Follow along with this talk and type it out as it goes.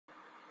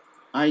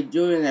I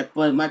doing it,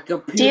 but my Do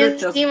computer you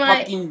just see my?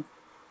 fucking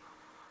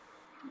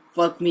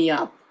fucked me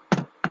up.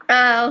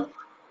 Oh,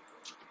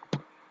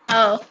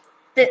 oh,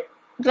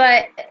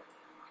 but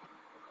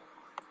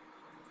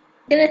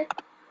do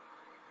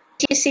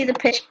you see the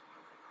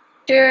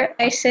picture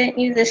I sent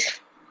you? This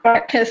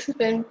part has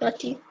been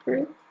Bucky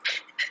through.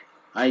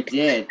 I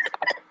did.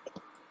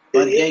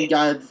 But thank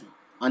God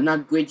I'm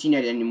not glitching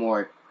it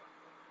anymore.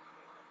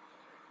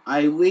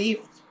 I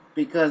leave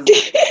because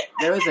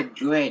there is a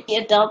glitch. The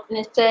adult and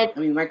it said, I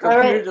mean, my "All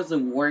computer right,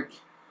 doesn't work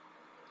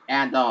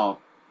at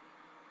all.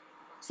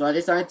 So I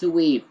decided to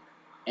leave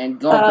and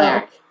go oh,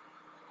 back.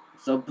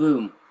 So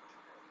boom.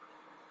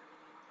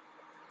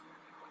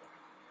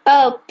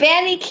 oh,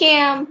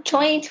 bandicam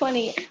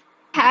 2020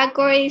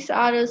 categories,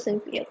 autos,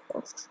 and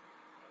vehicles."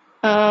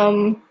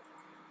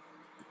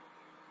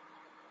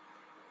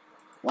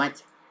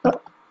 What?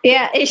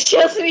 Yeah, it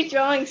shows me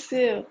drawing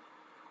Sue.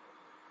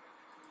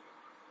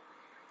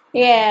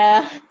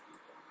 Yeah.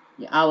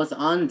 Yeah, I was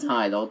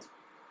untitled.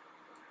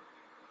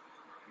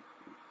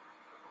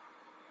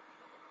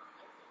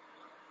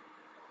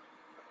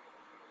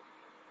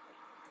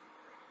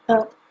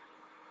 Oh.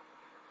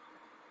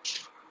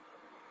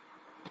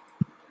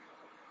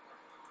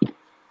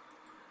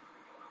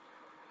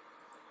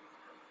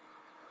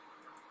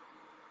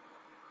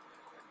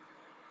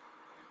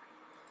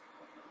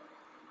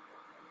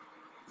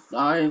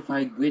 Sorry if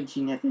I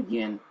glitching it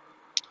again.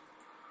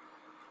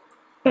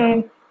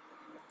 Hmm.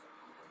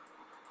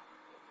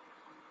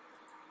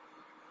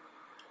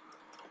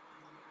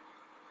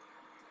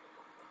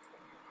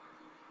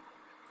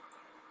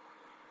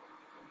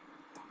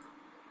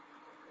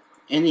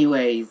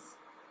 Anyways.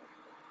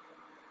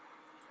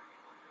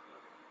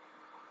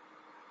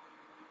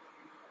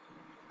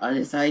 I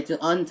decided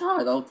to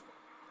untitled.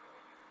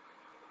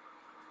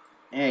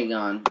 Hang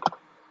on.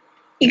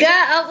 You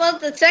gotta upload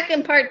the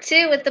second part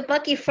too with the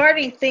Bucky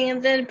farting thing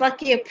and then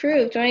Bucky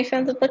approved. When I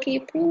found the Bucky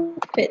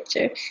approved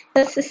picture,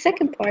 that's the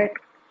second part.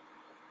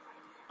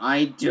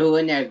 I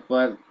doing it,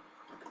 but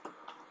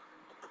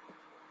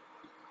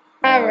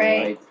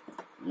Alright.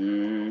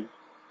 alright.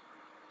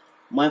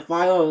 My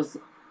files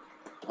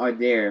are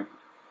there.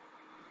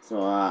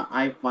 So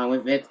I'm fine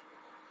with it.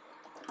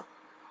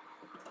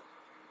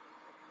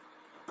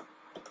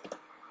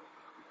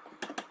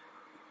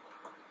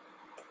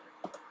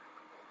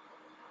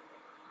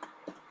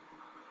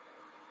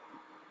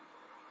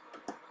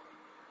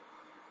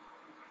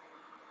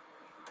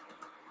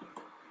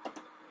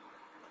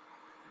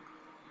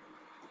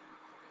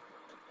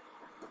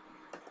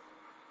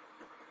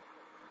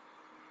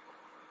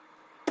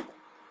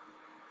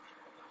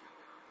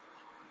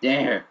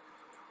 There.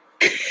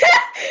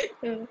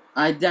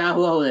 I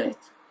downloaded it.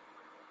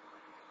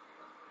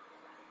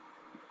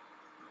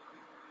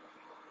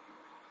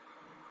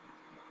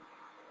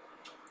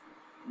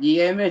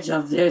 The image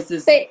of this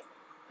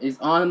is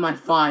on my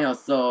file,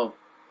 so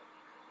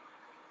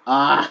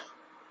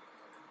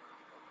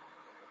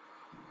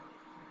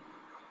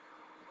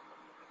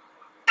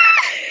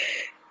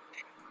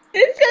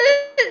It's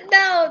gonna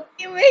no.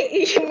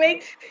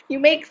 You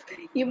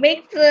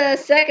make the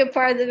second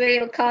part of the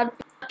video called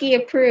Bucky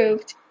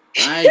approved.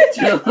 I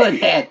doing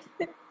it.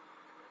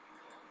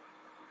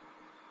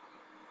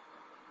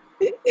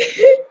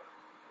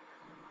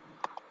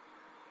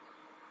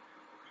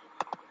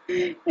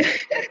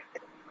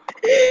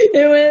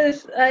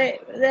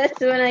 That's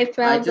when I I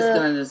found just the.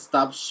 gonna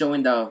stop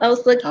showing the I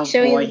was tough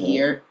showing boy you the.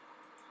 here.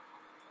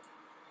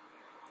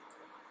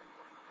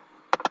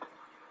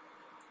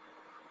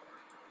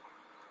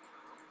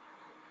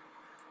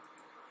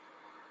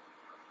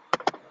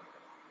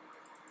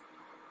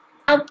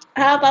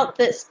 How about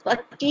this?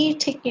 Bucky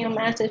taking a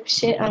massive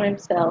shit on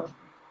himself,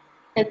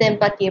 and then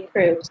Bucky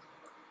approves.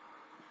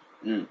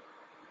 Wait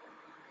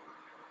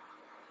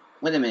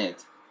a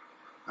minute.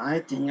 I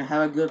think I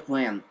have a good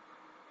plan.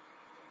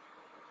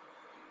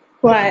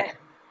 What?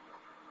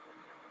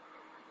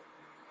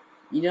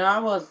 You know, I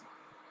was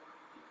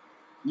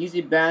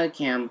using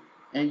bandicam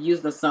and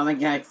used the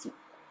Sonic X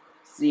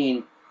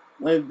scene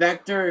when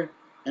Vector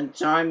and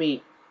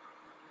Charmy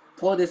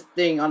pull this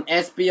thing on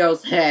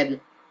SPO's head,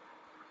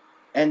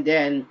 and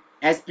then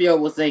SPO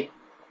will say,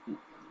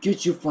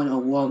 "Get your phone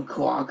on 1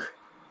 o'clock,"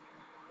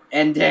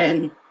 and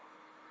then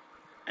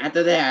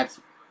after that,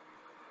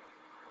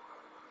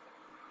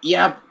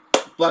 yep,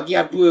 Bucky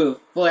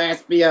approved for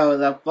SPO,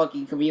 the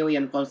fucking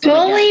chameleon from Sonic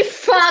Holy X.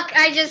 fuck!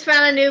 I just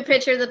found a new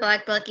picture of the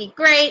Black Bucky.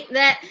 Great,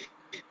 that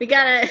we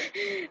gotta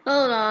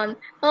hold on.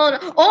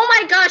 Oh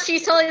my gosh,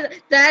 she's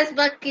totally that's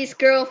Bucky's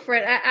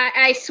girlfriend.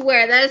 I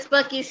swear that is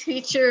Bucky's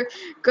future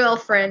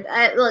girlfriend.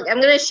 Look,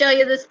 I'm gonna show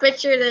you this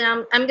picture,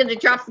 then I'm gonna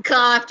drop the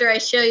call after I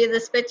show you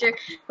this picture.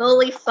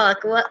 Holy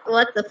fuck!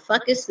 What the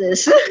fuck is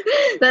this?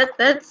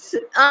 That's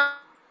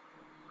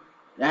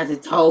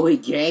That's totally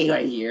gay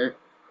right here.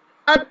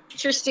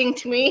 interesting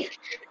to me.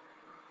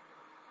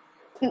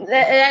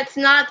 That's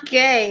not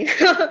gay.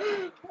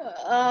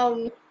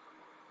 um.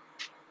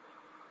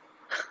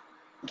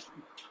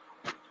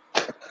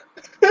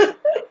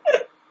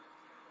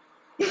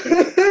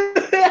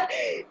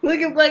 Look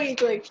at Bucky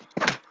like.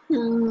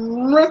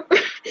 That's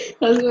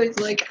what it's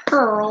like.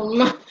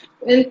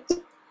 And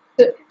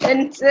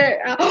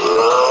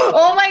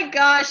oh my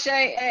gosh!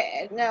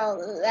 I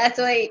no. That's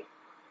why.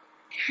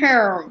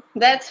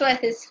 That's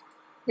what his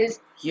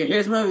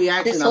Here's my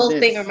reaction this of whole this.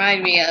 thing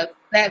reminded me of.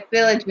 That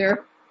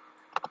villager.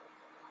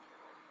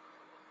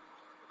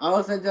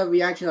 I'll send the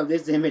reaction of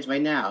this image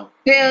right now.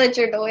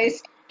 Villager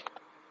noise.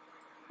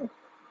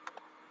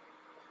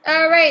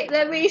 Alright,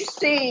 let me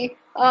see.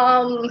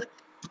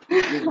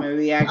 Here's my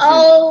reaction.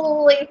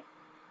 Holy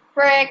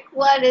frick,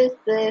 what is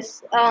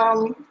this?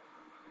 Hold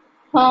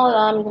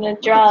on, I'm gonna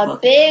draw a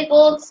big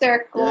old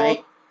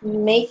circle.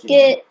 Make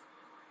it.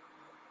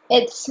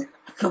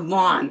 Come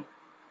on.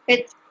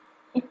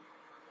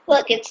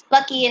 Look, it's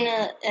Bucky in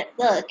a.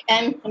 Look,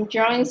 I'm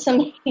drawing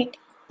some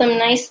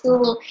nice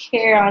little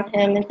hair on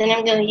him, and then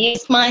I'm gonna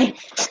waste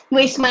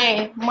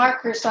my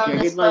markers on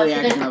this. Here's my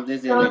reaction of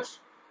this image.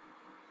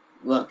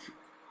 Look.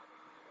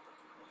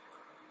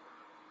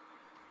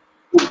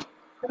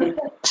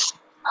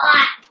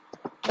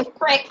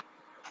 Frick.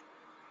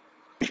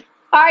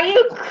 Are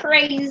you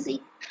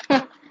crazy?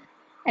 I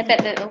bet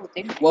that whole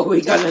thing. What are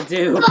we gonna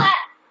do?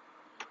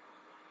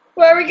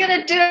 What are we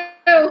gonna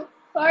do?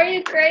 Are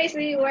you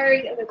crazy? What are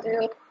we gonna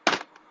do?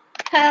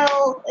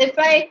 Hell,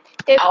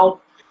 Ow.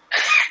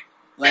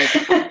 Like,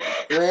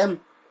 him?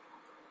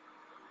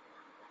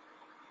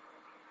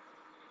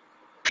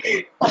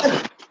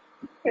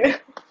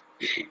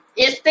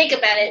 Just think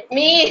about it.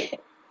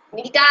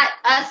 We got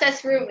us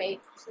as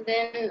roommates.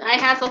 Then I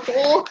have a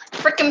whole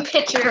freaking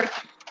picture,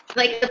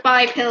 like the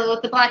body pillow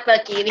with the black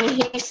Bucky, and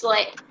he's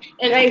like,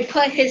 and I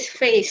put his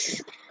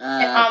face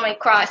on my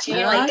crotch, and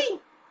you're like,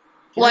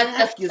 what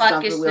the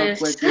fuck is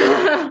this?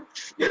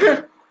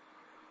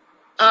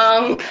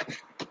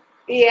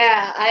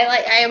 Yeah,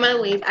 I'm gonna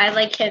leave. I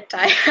like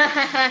hentai.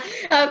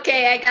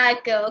 Okay, I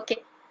gotta go.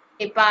 Okay,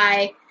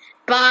 bye.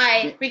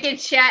 Bye. We can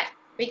chat,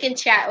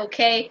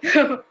 okay?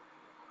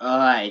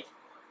 Alright.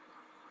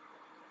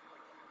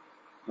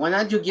 Why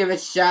don't you give a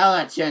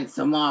shout-out chance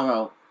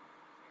tomorrow?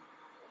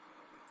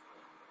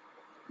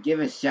 Give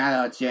a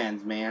shout-out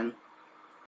chance, man.